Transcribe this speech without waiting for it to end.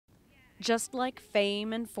Just like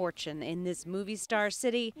fame and fortune in this movie star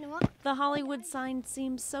city, the Hollywood sign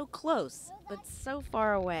seems so close, but so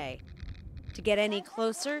far away. To get any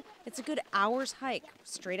closer, it's a good hour's hike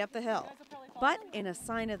straight up the hill. But in a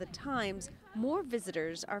sign of the times, more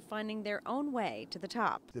visitors are finding their own way to the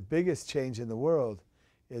top. The biggest change in the world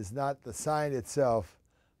is not the sign itself,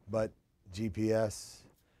 but GPS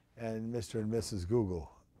and Mr. and Mrs.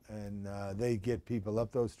 Google. And they get people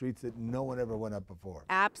up those streets that no one ever went up before.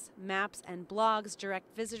 Apps, maps, and blogs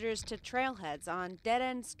direct visitors to trailheads on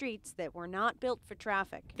dead-end streets that were not built for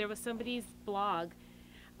traffic. There was somebody's blog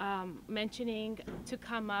mentioning to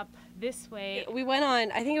come up this way. We went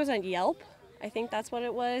on, I think it was on Yelp. I think that's what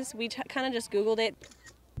it was. We kind of just Googled it.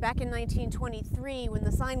 Back in 1923, when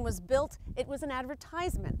the sign was built, it was an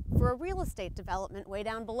advertisement for a real estate development way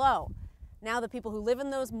down below. Now the people who live in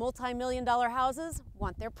those multi-million-dollar houses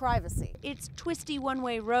want their privacy. It's twisty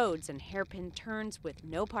one-way roads and hairpin turns with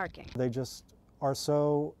no parking. They just are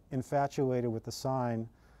so infatuated with the sign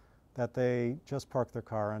that they just park their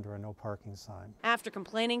car under a no parking sign. After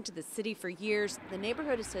complaining to the city for years, the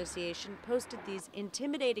neighborhood association posted these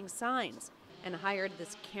intimidating signs and hired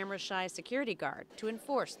this camera-shy security guard to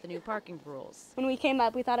enforce the new parking rules. When we came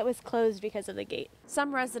up, we thought it was closed because of the gate.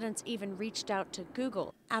 Some residents even reached out to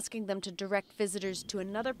Google, asking them to direct visitors to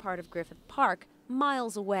another part of Griffith Park,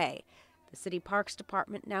 miles away. The city parks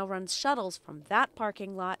department now runs shuttles from that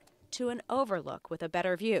parking lot to an overlook with a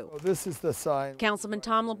better view. Oh, this is the sign. Councilman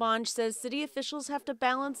LaBonge says city officials have to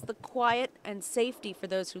balance the quiet and safety for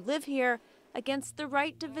those who live here against the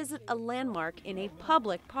right to visit a landmark in a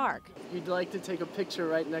public park. We'd like to take a picture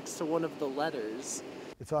right next to one of the letters.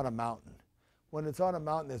 It's on a mountain. When it's on a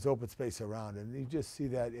mountain, there's open space around it, and you just see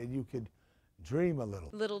that and you could dream a little.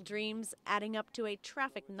 Little dreams adding up to a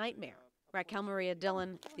traffic nightmare. Raquel Maria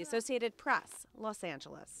Dillon, The Associated Press, Los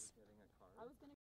Angeles.